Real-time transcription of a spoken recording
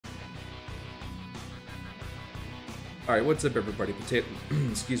Alright, what's up everybody?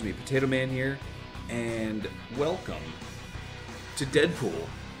 Excuse me, Potato Man here, and welcome to Deadpool.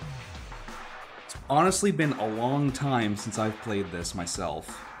 It's honestly been a long time since I've played this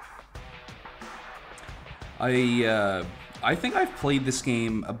myself. I think I've played this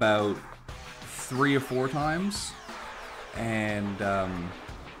game about 3 or 4 times, and I'm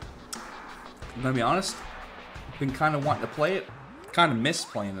gonna be honest, I've been kind of wanting to play it, kind of miss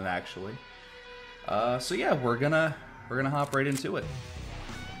playing it actually. So yeah, we're gonna hop right into it.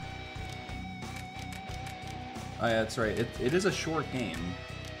 Oh yeah, that's right. It is a short game.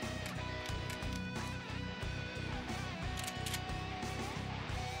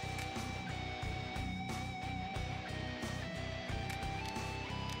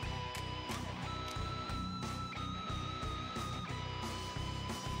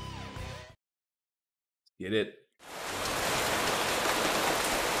 Get it.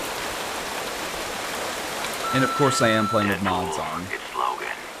 And of course I am playing with mods on. It's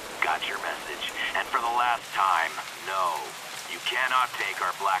Logan. Got your message. And for the last time, no. You cannot take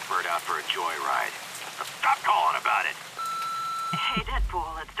our Blackbird out for a joyride. Stop calling about it! Hey,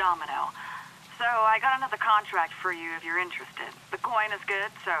 Deadpool, it's Domino. So, I got another contract for you if you're interested. The coin is good,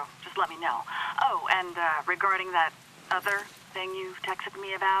 so just let me know. Oh, and regarding that other thing you texted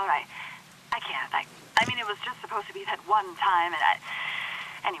me about, I can't. I mean, it was just supposed to be that one time, and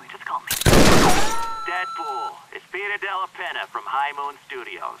anyway, just call me. Deadpool, it's Peter Della Penna from High Moon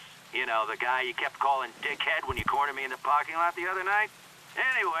Studios. You know, the guy you kept calling dickhead when you cornered me in the parking lot the other night?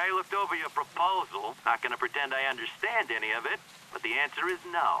 Anyway, looked over your proposal. Not gonna pretend I understand any of it, but the answer is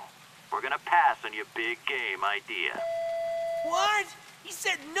no. We're gonna pass on your big game idea. What? He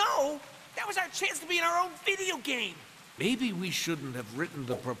said no? That was our chance to be in our own video game. Maybe we shouldn't have written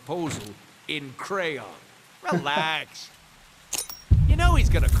the proposal in crayon. Relax. You know he's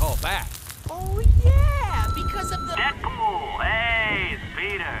gonna call back. Oh, yeah, because of the... Deadpool! Hey, it's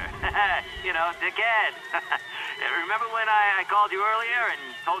Peter. You know, dickhead. Remember when I called you earlier and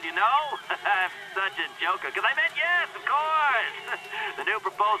told you no? I'm such a joker, because I meant yes, of course. The new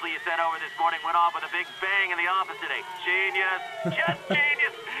proposal you sent over this morning went off with a big bang in the office today. Genius. Just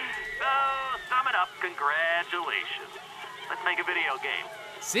genius. So, sum it up, congratulations. Let's make a video game.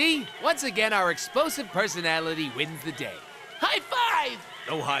 See? Once again, our explosive personality wins the day. High five!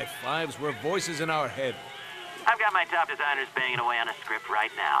 No high fives, we're voices in our head. I've got my top designers banging away on a script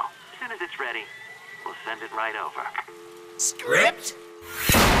right now. As soon as it's ready, we'll send it right over. Script?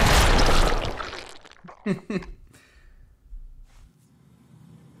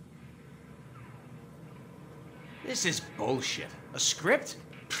 This is bullshit. A script?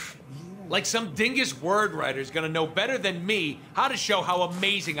 Like some dingus word writer's gonna know better than me how to show how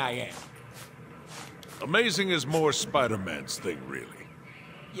amazing I am. Amazing is more Spider-Man's thing, really.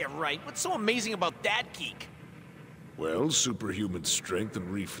 Yeah, right. What's so amazing about that geek? Well, superhuman strength and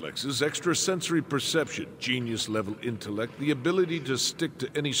reflexes, extrasensory perception, genius-level intellect, the ability to stick to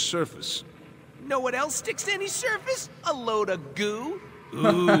any surface. Know what else sticks to any surface? A load of goo.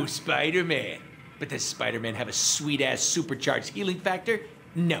 Ooh, Spider-Man. But does Spider-Man have a sweet-ass supercharged healing factor?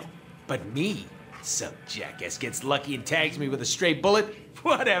 No. But me? Some jackass gets lucky and tags me with a stray bullet?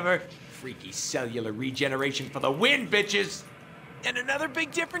 Whatever. Freaky cellular regeneration for the win, bitches! And another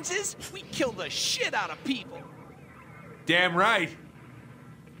big difference is, we kill the shit out of people. Damn right.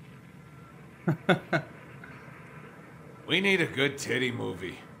 We need a good titty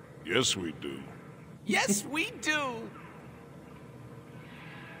movie. Yes, we do. Yes, we do.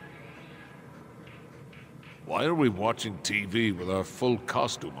 Why are we watching TV with our full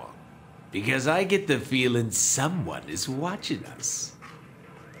costume on? Because I get the feeling someone is watching us.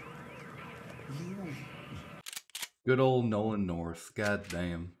 Good old Nolan North, god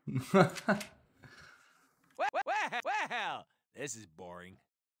damn. Well, this is boring.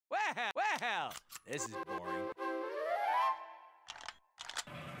 Well, this is boring.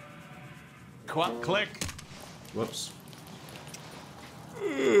 Click. Whoops.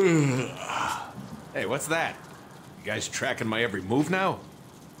 Hey, what's that? You guys tracking my every move now?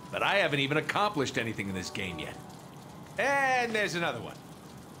 But I haven't even accomplished anything in this game yet. And there's another one.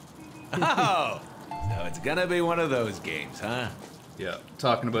 Oh, so it's gonna be one of those games, huh? Yeah,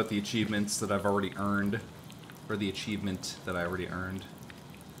 talking about the achievements that I've already earned. Or the achievement that I already earned.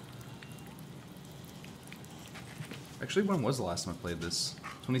 Actually, when was the last time I played this?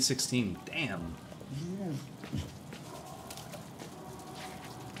 2016. Damn.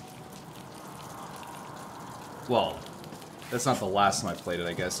 Well, that's not the last time I played it,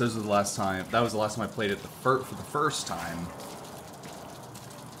 I guess. That was the last time I played it for the first time.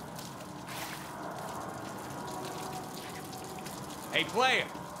 Hey, player,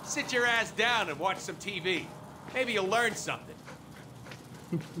 sit your ass down and watch some TV. Maybe you'll learn something.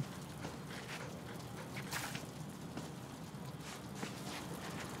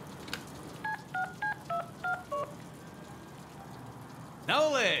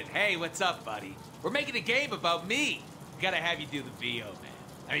 Nolan! Hey, what's up, buddy? We're making a game about me. Gotta have you do the VO, man.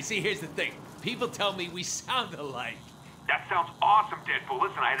 I mean, see, here's the thing. People tell me we sound alike. That sounds awesome, Deadpool.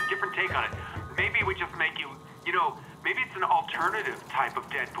 Listen, I had a different take on it. Maybe we just make you, maybe it's an alternative type of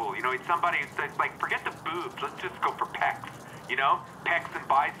Deadpool. It's somebody that's like, forget the boobs. Let's just go for pecs. Pecs and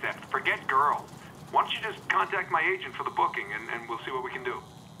biceps. Forget girls. Why don't you just contact my agent for the booking, and we'll see what we can do.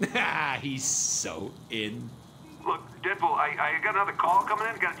 He's so in. Look, Deadpool, I got another call coming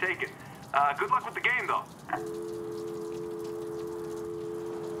in. Gotta take it. Good luck with the game, though.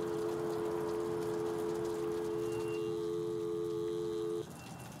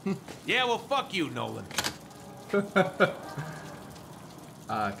 Yeah, well, fuck you, Nolan.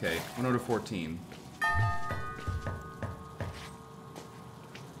 Okay, 1 to 14.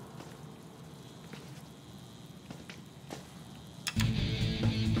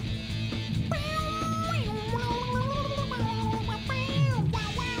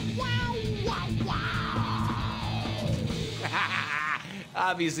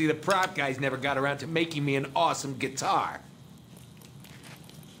 Obviously, the prop guys never got around to making me an awesome guitar.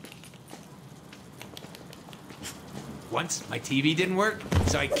 Once, my TV didn't work,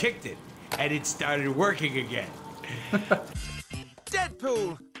 so I kicked it, and it started working again.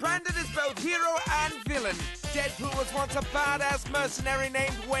 Deadpool, branded as both hero and villain. Deadpool was once a badass mercenary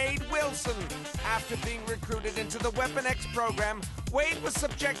named Wade Wilson. After being recruited into the Weapon X program, Wade was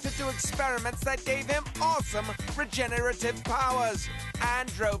subjected to experiments that gave him awesome regenerative powers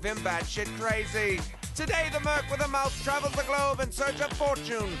and drove him batshit crazy. Today, the Merc with a mouth travels the globe in search of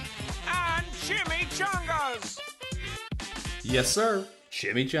fortune and chimichangas. Yes, sir.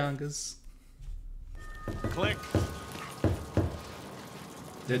 Chimichangas. Click.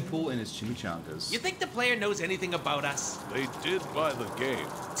 Deadpool and his chimichangas. You think the player knows anything about us? They did buy the game.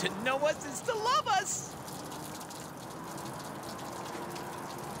 To know us is to love us.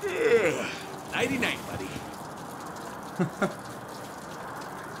 Nighty-night, buddy.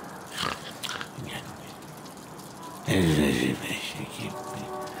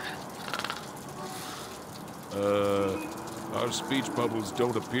 Our speech bubbles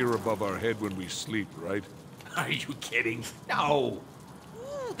don't appear above our head when we sleep, right? Are you kidding? No.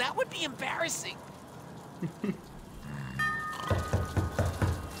 Ooh, that would be embarrassing.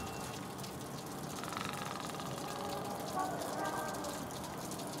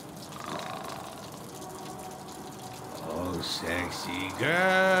 Oh, sexy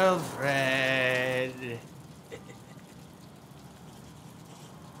girlfriend.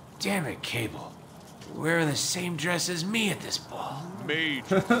 Damn it, Cable. You're wearing the same dress as me at this ball.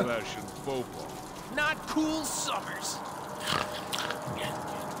 Major fashion faux pas. Not cool Summers.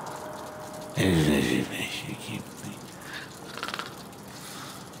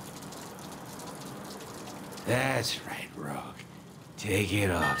 That's right, Rogue. Take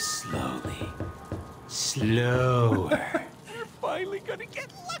it off slowly. Slower. You're finally gonna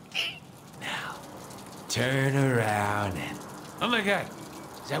get lucky. Now, turn around and... Oh my god,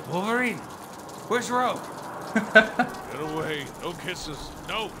 is that Wolverine? Where's Rogue? Get away. No kisses.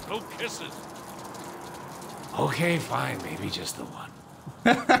 No kisses. Okay, fine, maybe just the one.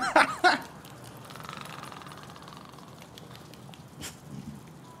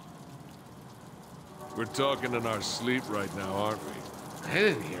 We're talking in our sleep right now, aren't we? I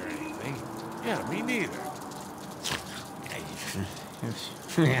didn't hear anything. Yeah, me neither.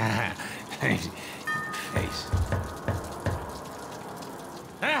 Face.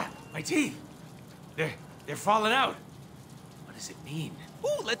 Ah, my teeth. They're falling out. What does it mean?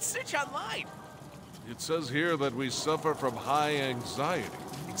 Ooh, let's search online. It says here that we suffer from high anxiety.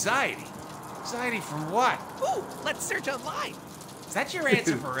 Anxiety? Anxiety from what? Ooh, let's search online. Is that your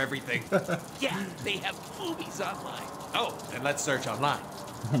answer for everything? Yeah, they have movies online. Oh, then let's search online.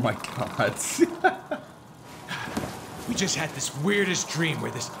 Oh my god. We just had this weirdest dream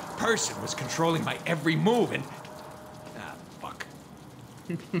where this person was controlling my every move and... Ah, fuck.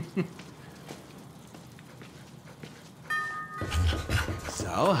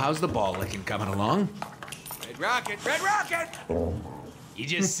 So, how's the ball licking coming along? Red Rocket, Red Rocket! You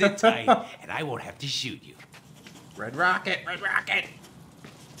just sit tight, and I won't have to shoot you. Red Rocket, Red Rocket.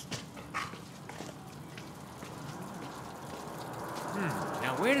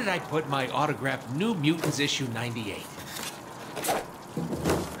 Now, where did I put my autographed New Mutants issue 98?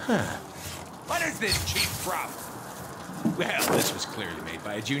 Huh. What is this cheap prop? Well, this was clearly made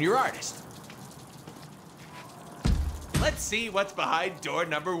by a junior artist. Let's see what's behind door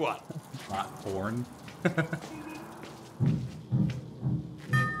number 1. Not porn.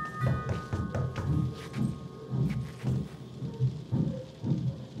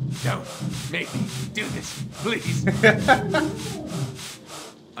 Don't make me do this, please.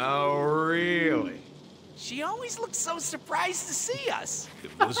 Oh, really? She always looks so surprised to see us.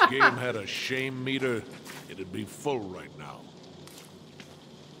 If this game had a shame meter, it'd be full right now.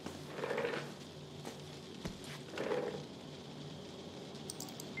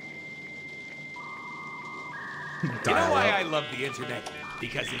 You know why I love the internet?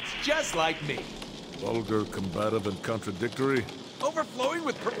 Because it's just like me. Vulgar, combative, and contradictory. Overflowing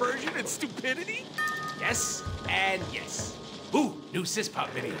with perversion and stupidity? Yes, and yes. Ooh, new syspop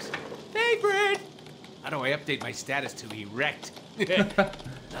videos. Favorite! How do I update my status to erect?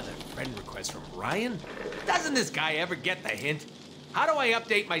 Another friend request from Ryan? Doesn't this guy ever get the hint? How do I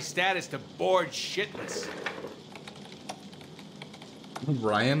update my status to bored shitless?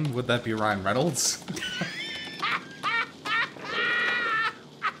 Ryan? Would that be Ryan Reynolds?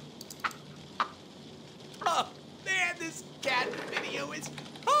 Oh, man, this cat video is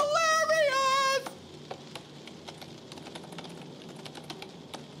hilarious!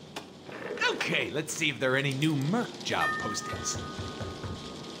 Okay, let's see if there are any new Merc job postings.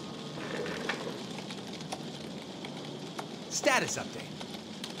 Status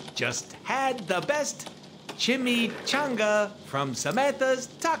update. Just had the best chimichanga from Samantha's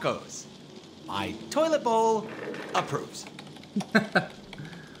Tacos. My toilet bowl approves.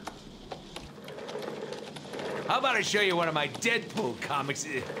 How about I show you one of my Deadpool comics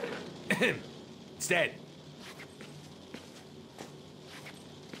instead?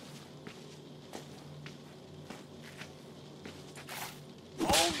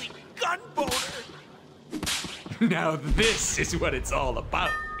 Holy gun boner! Now this is what it's all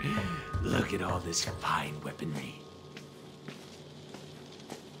about. Look at all this fine weaponry.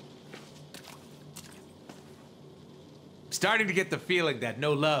 Starting to get the feeling that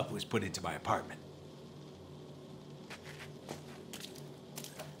no love was put into my apartment.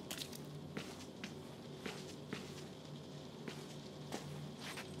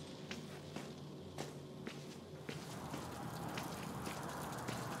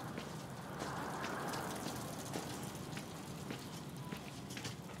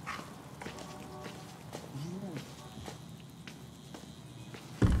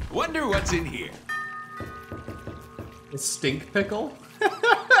 Wonder what's in here. A stink pickle?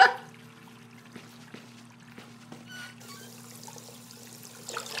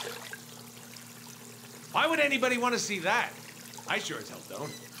 Why would anybody want to see that? I sure as hell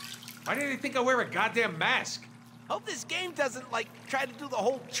don't. Why do they think I wear a goddamn mask? Hope this game doesn't, like, try to do the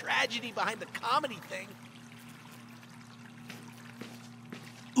whole tragedy behind the comedy thing.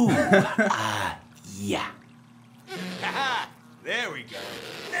 Ooh, yeah. Haha, there we go.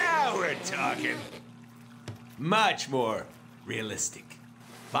 Now we're talking. Much more realistic.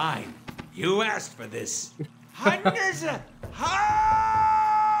 Fine, you asked for this. Hundreds of...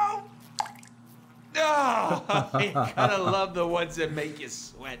 Oh! Oh, I gotta love the ones that make you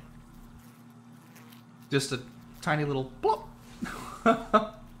sweat. Just a tiny little blop.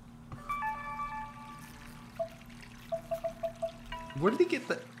 Where did he get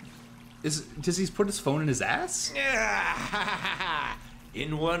the... Does he put his phone in his ass?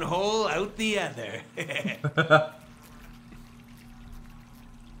 In one hole, out the other.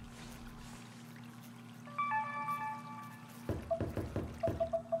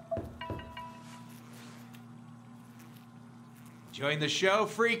 Join the show,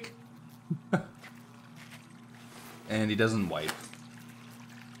 freak. And he doesn't wipe.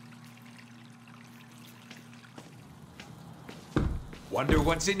 Wonder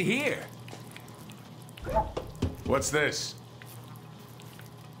what's in here. What's this?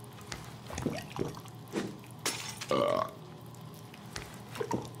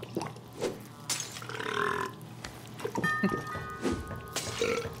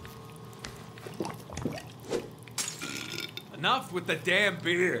 Enough with the damn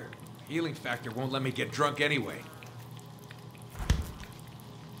beer. Healing factor won't let me get drunk anyway.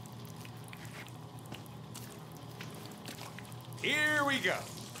 Here we go.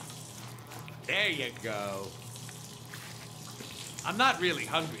 There you go. I'm not really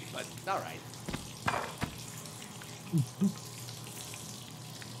hungry, but all right.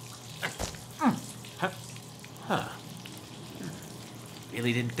 Huh.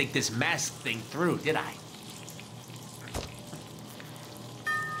 Really didn't think this mask thing through, did I?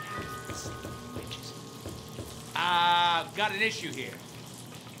 Got an issue here.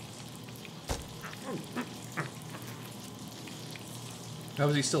 How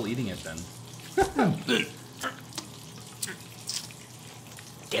was he still eating it then?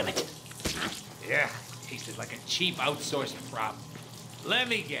 Damn it. Yeah, tasted like a cheap outsourced prop. Let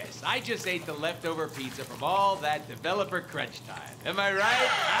me guess, I just ate the leftover pizza from all that developer crunch time. Am I right?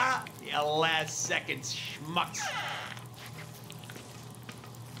 Ah, you last second schmucks.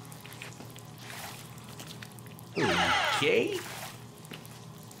 Okay.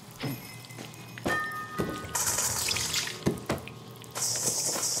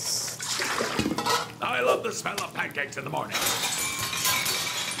 I love the smell of pancakes in the morning.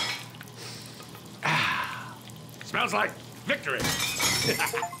 Smells like victory.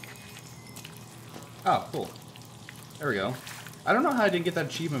 Oh, cool. There we go. I don't know how I didn't get that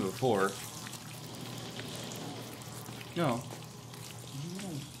achievement before. No.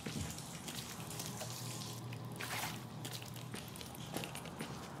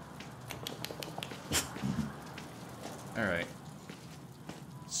 Alright.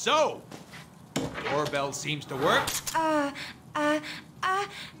 So, doorbell seems to work.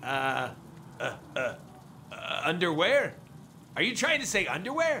 Underwear? Are you trying to say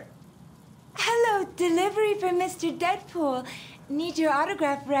underwear? Hello, delivery for Mr. Deadpool. Need your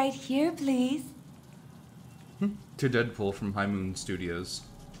autograph right here, please. To Deadpool from High Moon Studios.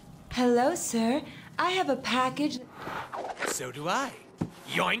 Hello, sir. I have a package. So do I.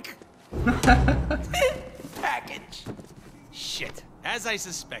 Yoink. Package. Shit. As I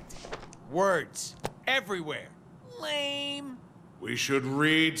suspected. Words. Everywhere. Lame. We should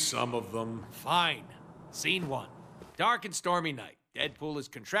read some of them. Fine. Scene 1. Dark and stormy night. Deadpool is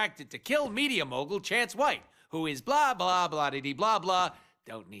contracted to kill media mogul Chance White, who is blah, blah, blah-dee-dee, blah, blah.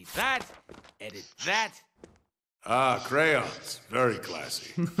 Don't need that. Edit that. Ah, crayons. Very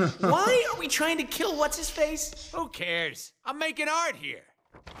classy. Why are we trying to kill what's-his-face? Who cares? I'm making art here.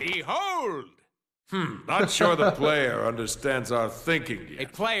 Behold! Not sure the player understands our thinking Hey,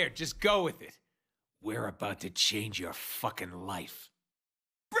 yet. player, just go with it. We're about to change your fucking life.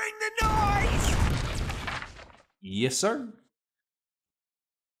 Bring the noise! Yes, sir.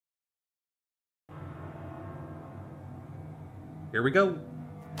 Here we go.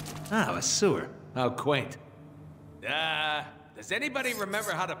 Ah, a sewer. How quaint. Does anybody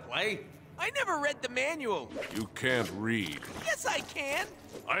remember how to play? I never read the manual. You can't read. Yes, I can.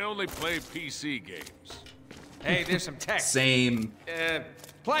 I only play PC games. Hey, there's some text. Same.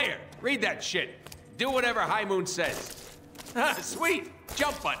 Player, read that shit. Do whatever High Moon says. Ah, sweet.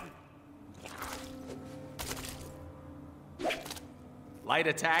 Jump button. Light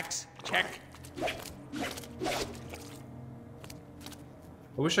attacks. Check.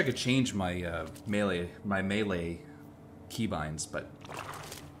 I wish I could change my melee keybinds, but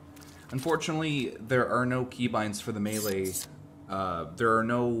unfortunately there are no keybinds for the melee. There are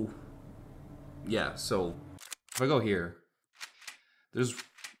no. Yeah, so if I go here, there's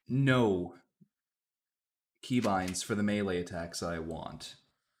no keybinds for the melee attacks that I want.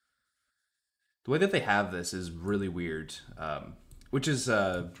 The way that they have this is really weird, which is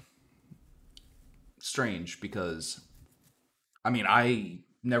strange because, I mean, I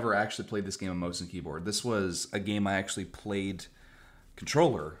never actually played this game on mouse and keyboard. This was a game I actually played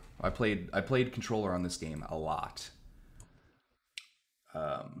controller. I played controller on this game a lot.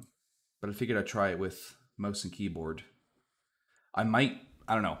 But I figured I'd try it with mouse and keyboard. I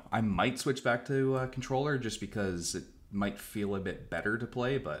don't know, I might switch back to controller just because it might feel a bit better to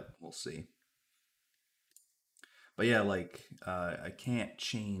play, but we'll see. But yeah, like, I can't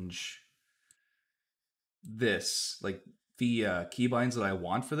change this. Like, the keybinds that I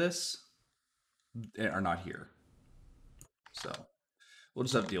want for this are not here. So, we'll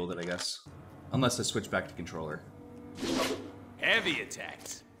just have to deal with it, I guess. Unless I switch back to controller. Heavy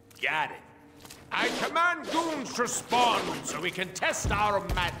attacks. Got it. I command goons to spawn so we can test our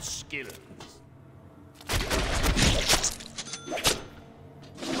match skills.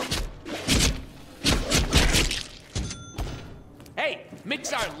 Hey,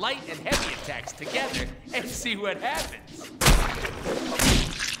 mix our light and heavy attacks together and see what happens.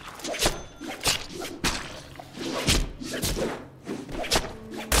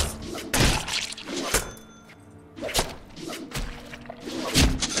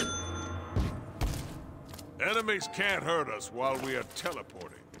 Enemies can't hurt us while we are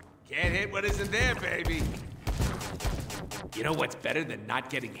teleporting. Can't hit what isn't there, baby. You know what's better than not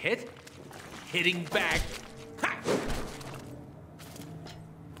getting hit? Hitting back. Ha!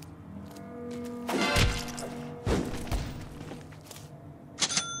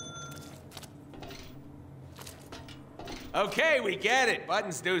 Okay, we get it.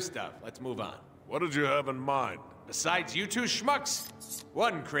 Buttons do stuff. Let's move on. What did you have in mind? Besides you two schmucks,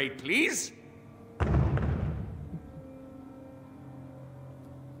 one crate, please.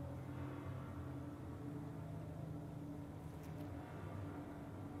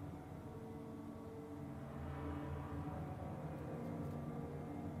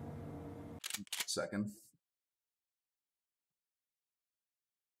 second.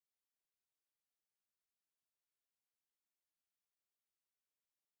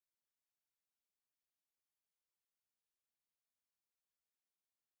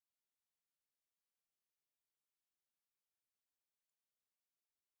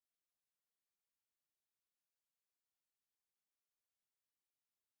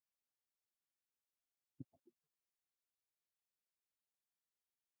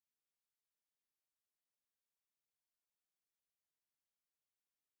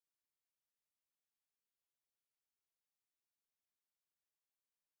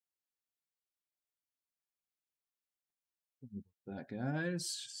 That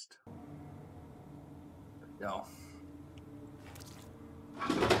guys, just there we go.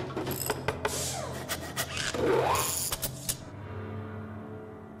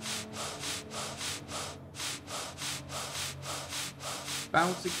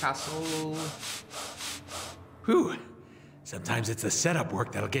 Bouncy castle. Whew. Sometimes it's the setup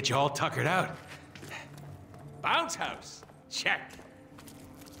work that'll get you all tuckered out. Bounce house. Check.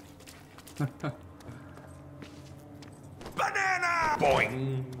 Banana!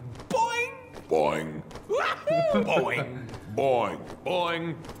 Boing, Boing! boing, Wahoo! Boing. boing,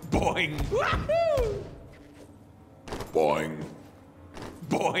 Boing. Boing. Wahoo! boing,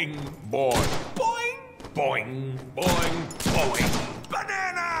 Boing. boing, Boing! Boing. Boing. Boing.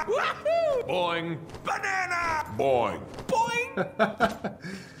 Banana! Wahoo! Boing. Banana! boing. Boing!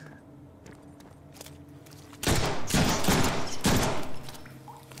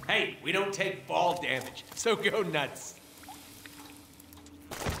 Hey, we don't take fall damage, so go nuts.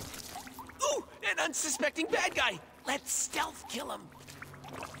 Ooh, an unsuspecting bad guy. Let's stealth kill him.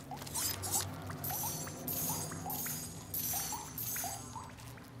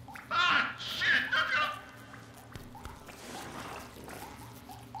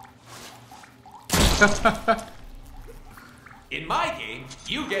 In my game,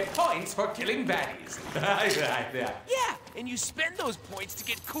 you get points for killing baddies. Yeah, and you spend those points to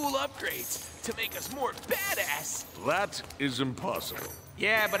get cool upgrades to make us more badass. That is impossible.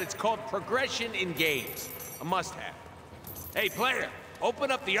 Yeah, but it's called progression in games. A must-have. Hey, player,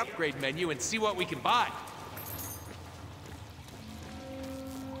 open up the upgrade menu and see what we can buy.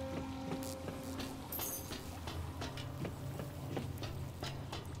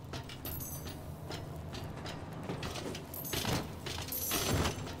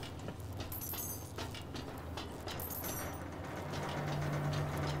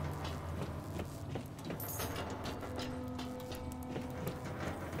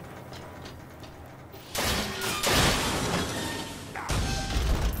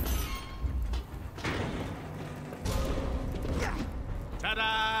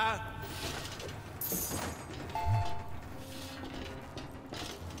 Ta-da!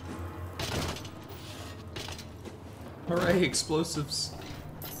 Hooray, explosives.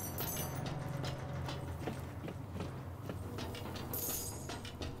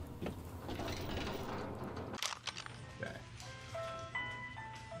 Okay.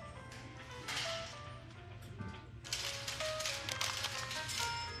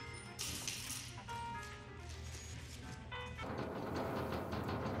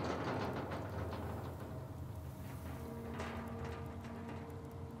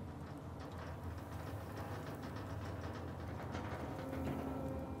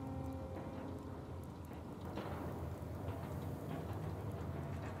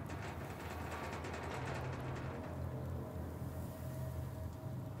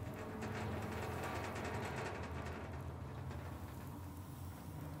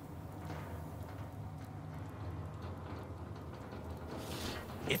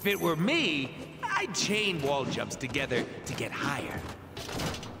 If it were me, I'd chain wall jumps together to get higher.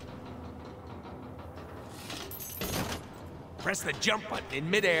 Press the jump button in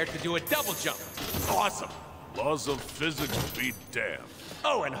midair to do a double jump. Awesome. Laws of physics be damned.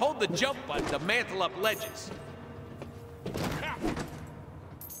 Oh, and hold the jump button to mantle up ledges.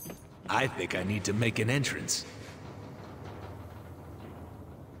 I think I need to make an entrance.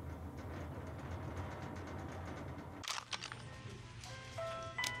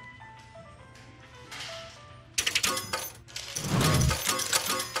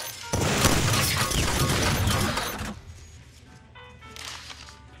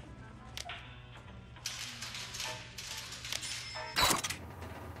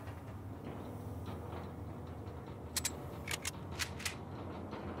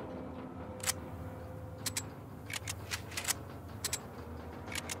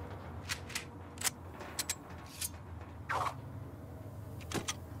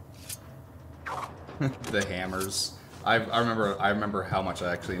 The hammers. I remember how much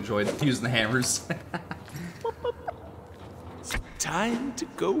I actually enjoyed using the hammers. Time to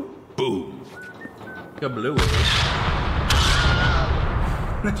go boom. Kablooey.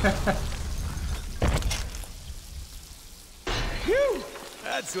 Phew!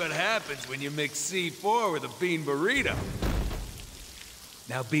 That's what happens when you mix C4 with a bean burrito.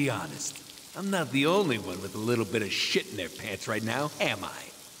 Now be honest. I'm not the only one with a little bit of shit in their pants right now, am I?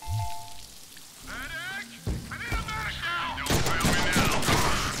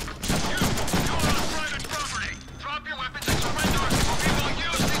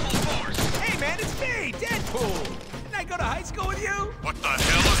 Hey man, it's me, Deadpool! Didn't I go to high school with you? What the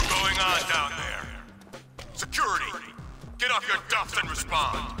hell is going on down there? Security! Get off your duffs and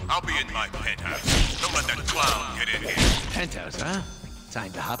respond. I'll be in my penthouse. Don't let that clown get in here. Penthouse, huh?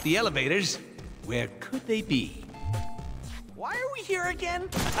 Time to hop the elevators. Where could they be? Why are we here again?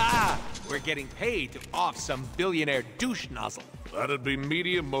 Ah, we're getting paid to off some billionaire douche nozzle. That'd be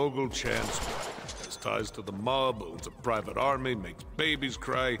media mogul Chance. Has ties to the mob, owns a private army, makes babies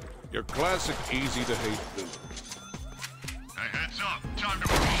cry. Your classic easy-to-hate villain. Hey, heads up. Time to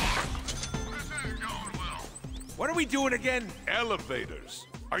move on. This isn't going well. What are we doing again? Elevators.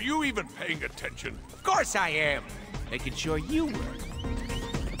 Are you even paying attention? Of course I am. Making sure you were.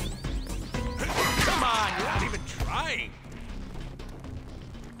 Come on, you're not even trying.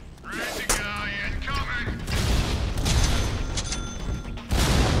 Crazy guy incoming.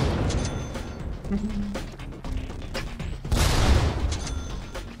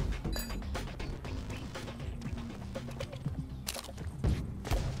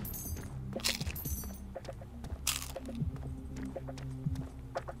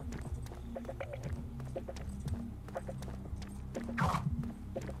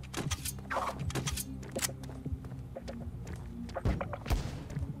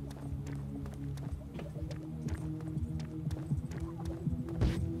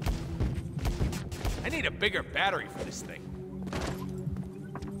 I need a bigger battery for this thing.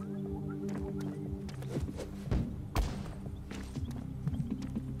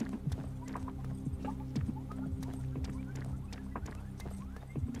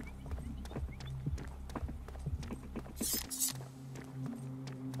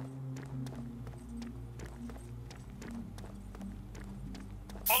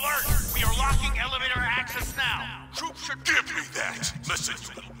 Alert! We are locking elevator access now. Troops should give me that. Listen,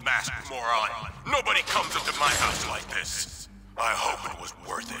 you little masked moron. Nobody comes into my house like this. I hope it was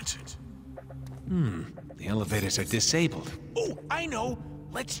worth it. The elevators are disabled. Oh, I know.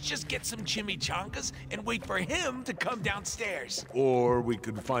 Let's just get some chimichangas and wait for him to come downstairs. Or we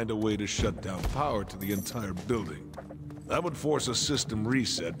could find a way to shut down power to the entire building. That would force a system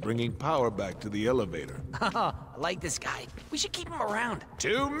reset, bringing power back to the elevator. Haha, I like this guy. We should keep him around.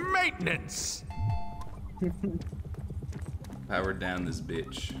 To maintenance! Powered down this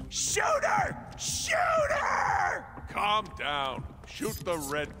bitch. Shooter! Shooter! Calm down. Shoot the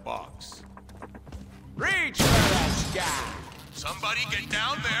red box. Reach for that guy! Somebody get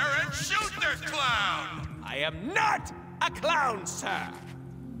down there and shoot their clown! I am not a clown, sir!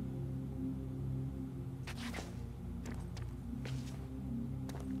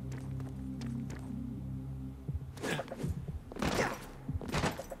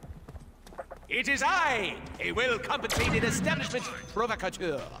 It is I, a well-compensated establishment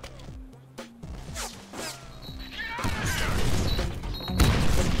provocateur.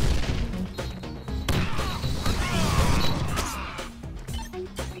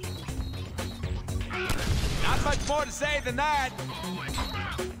 Not much more to say than that.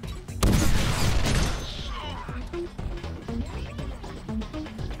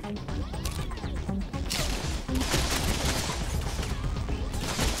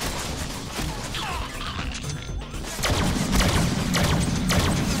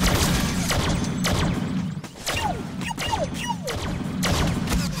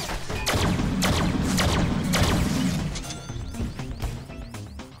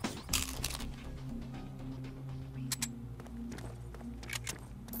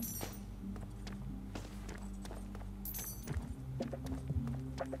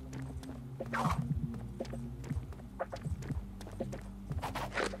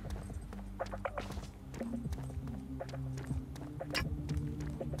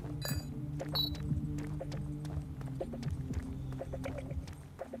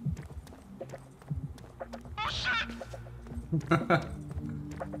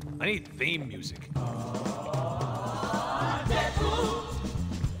 I need theme music.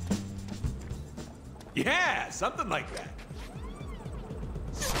 Yeah, something like that.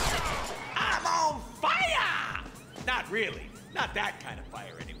 I'm on fire! Not really. Not that kind of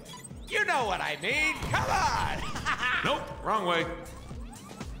fire, anyway. You know what I mean. Come on! Nope, wrong way.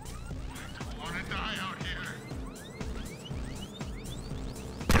 Wanna die out here?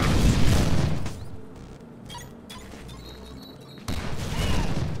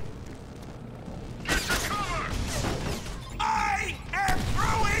 I am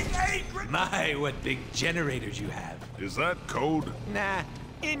throwing a grenade! My, what big generators you have. Is that code? Nah,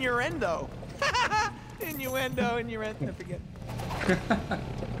 innuendo. Innuendo, I forget.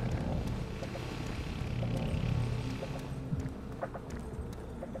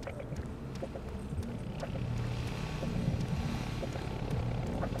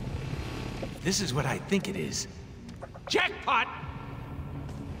 This is what I think it is. Jackpot!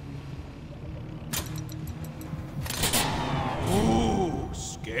 Ooh,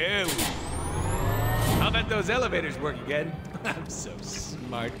 scary. How about those elevators work again? I'm so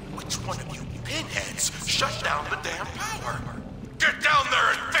smart. Which one of you pinheads shut down the damn power? Get down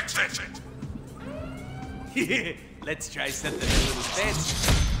there and fix it! Let's try something a little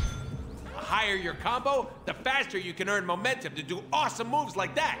fancy. The higher your combo, the faster you can earn momentum to do awesome moves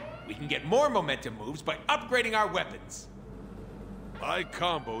like that. We can get more momentum moves by upgrading our weapons. My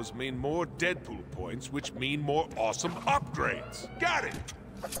combos mean more Deadpool points, which mean more awesome upgrades. Got it!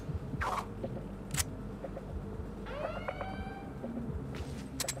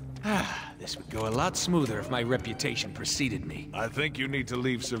 This would go a lot smoother if my reputation preceded me. I think you need to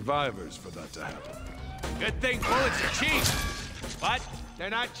leave survivors for that to happen. Good thing bullets are cheap. But they're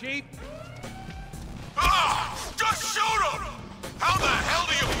not cheap. Ah! Just shoot him! How the hell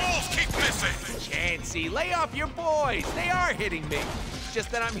do you fools keep missing? Chansey, lay off your boys. They are hitting me. It's just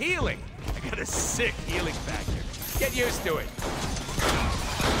that I'm healing. I got a sick healing factor. Get used to it.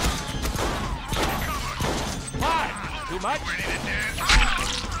 What? Too much? Ready to dance?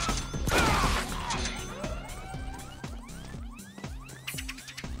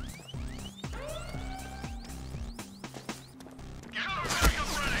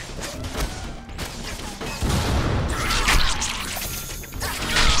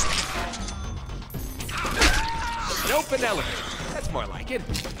 An open elevator. That's more like it.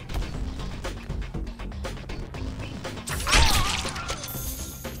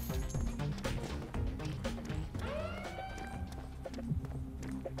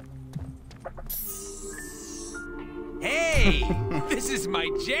 Hey! This is my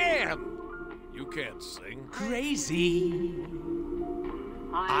jam! You can't sing. Crazy.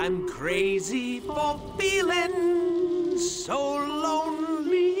 I'm crazy for feeling so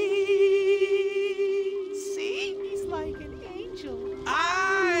lonely. See? He's like an angel.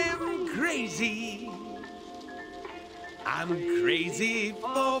 I'm crazy. I'm crazy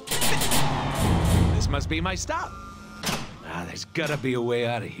for... This must be my stop. Ah, there's gotta be a way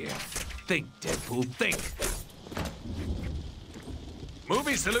out of here. Think, Deadpool, think.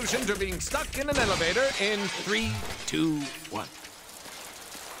 Movie solution to being stuck in an elevator in 3, 2, 1.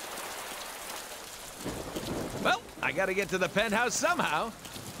 Well, I gotta get to the penthouse somehow.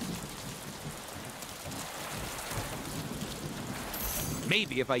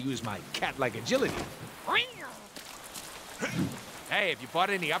 Maybe if I use my cat-like agility. Hey, have you bought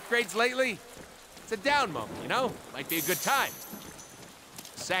any upgrades lately? It's a down moment, you know? Might be a good time.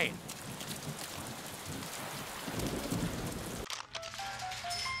 Saying.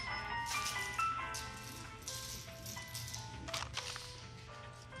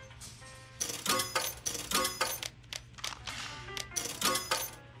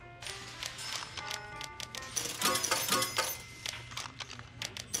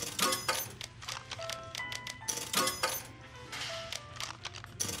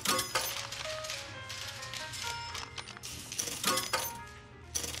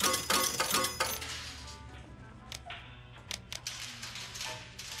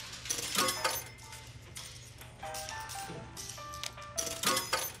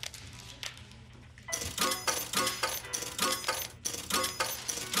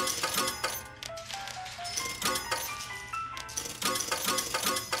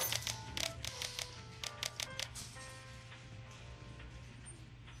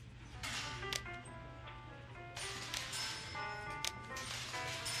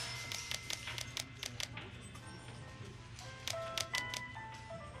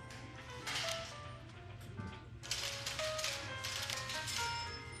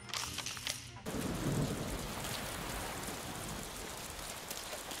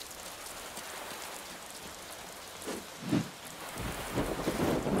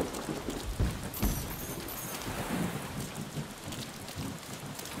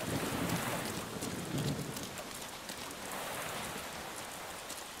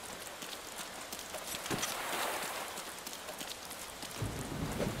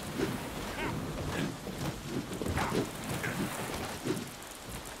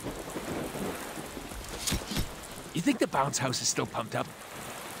 bounce house is still pumped up?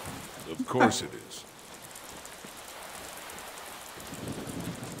 Of course it is.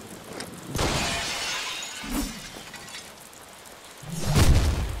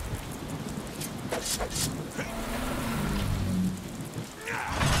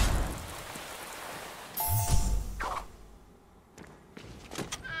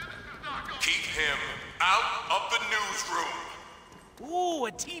 Keep him out of the newsroom. Ooh,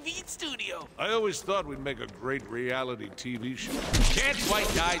 a TV studio. I always thought we'd make a great reality TV show. Chance White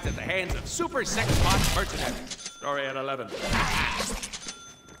dies at the hands of super sex bot mercenary. Story at 11.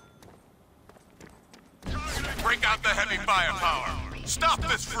 Break out the heavy firepower. Stop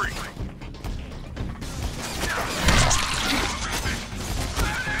this freak.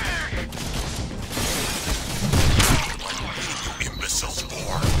 You imbecile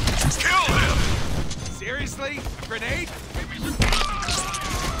boar. Kill him! Seriously? A grenade?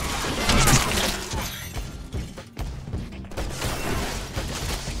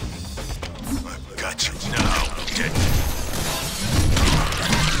 I've got you now, Deadpool.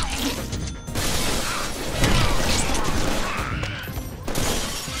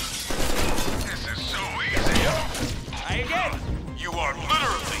 This is so easy. Try again. You are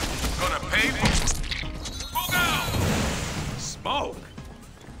literally gonna pay for... Move out! Smoke.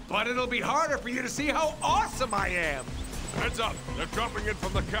 But it'll be harder for you to see how awesome I am. Heads up, they're dropping in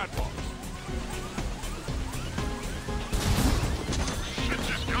from the catwalk.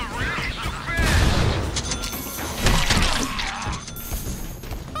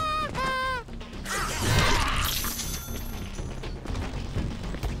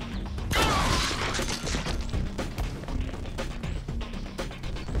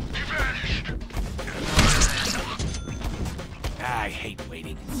 I hate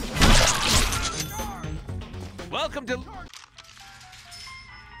waiting. Welcome to...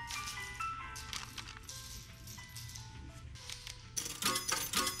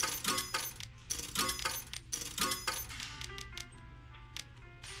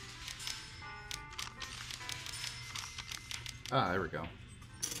 Ah, there we go.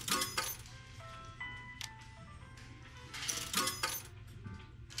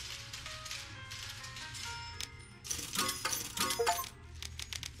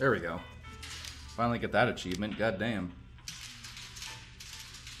 There we go. Finally get that achievement. God damn.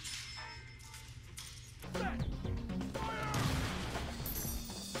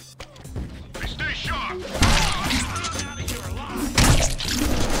 Stay sharp!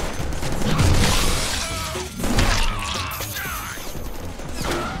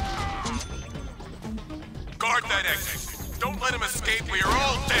 Guard that exit. Don't let him escape or you're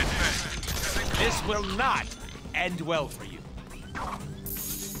all dead men. This will not end well for you.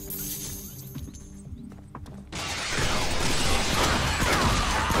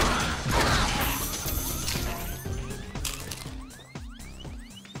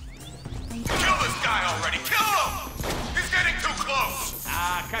 Kill this guy already! Kill him! He's getting too close!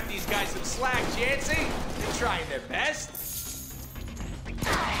 Ah, cut these guys some slack, Jancy. They're trying their best.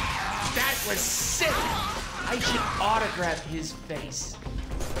 That was sick. I should autograph his face.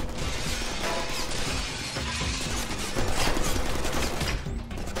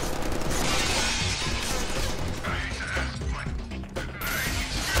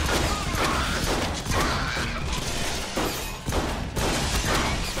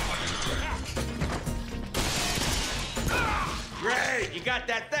 Great, you got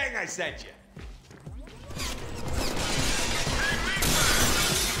that thing I sent you.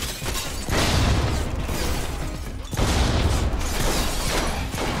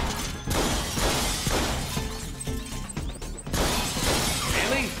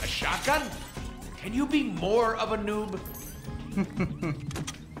 Really? A shotgun? Can you be more of a noob?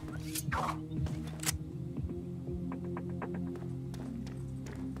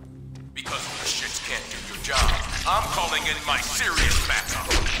 Because the shits can't do your job, I'm calling in my serious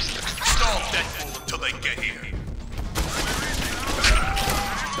backup. Stall Deadpool until they get here.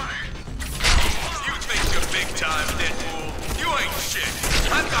 You think you're big time, Deadpool? You ain't shit.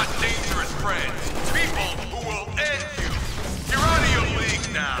 I've got dangerous friends. People who will end you. You're out of your league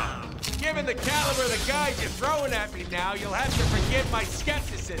now. Given the caliber of the guys you're throwing at me now, you'll have to forgive my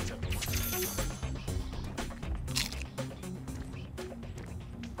skepticism.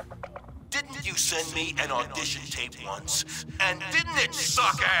 Didn't you send me an audition tape once? And didn't it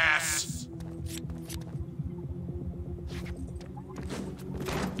suck ass?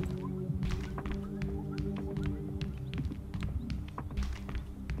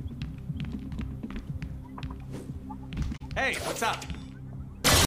 Hey, what's up?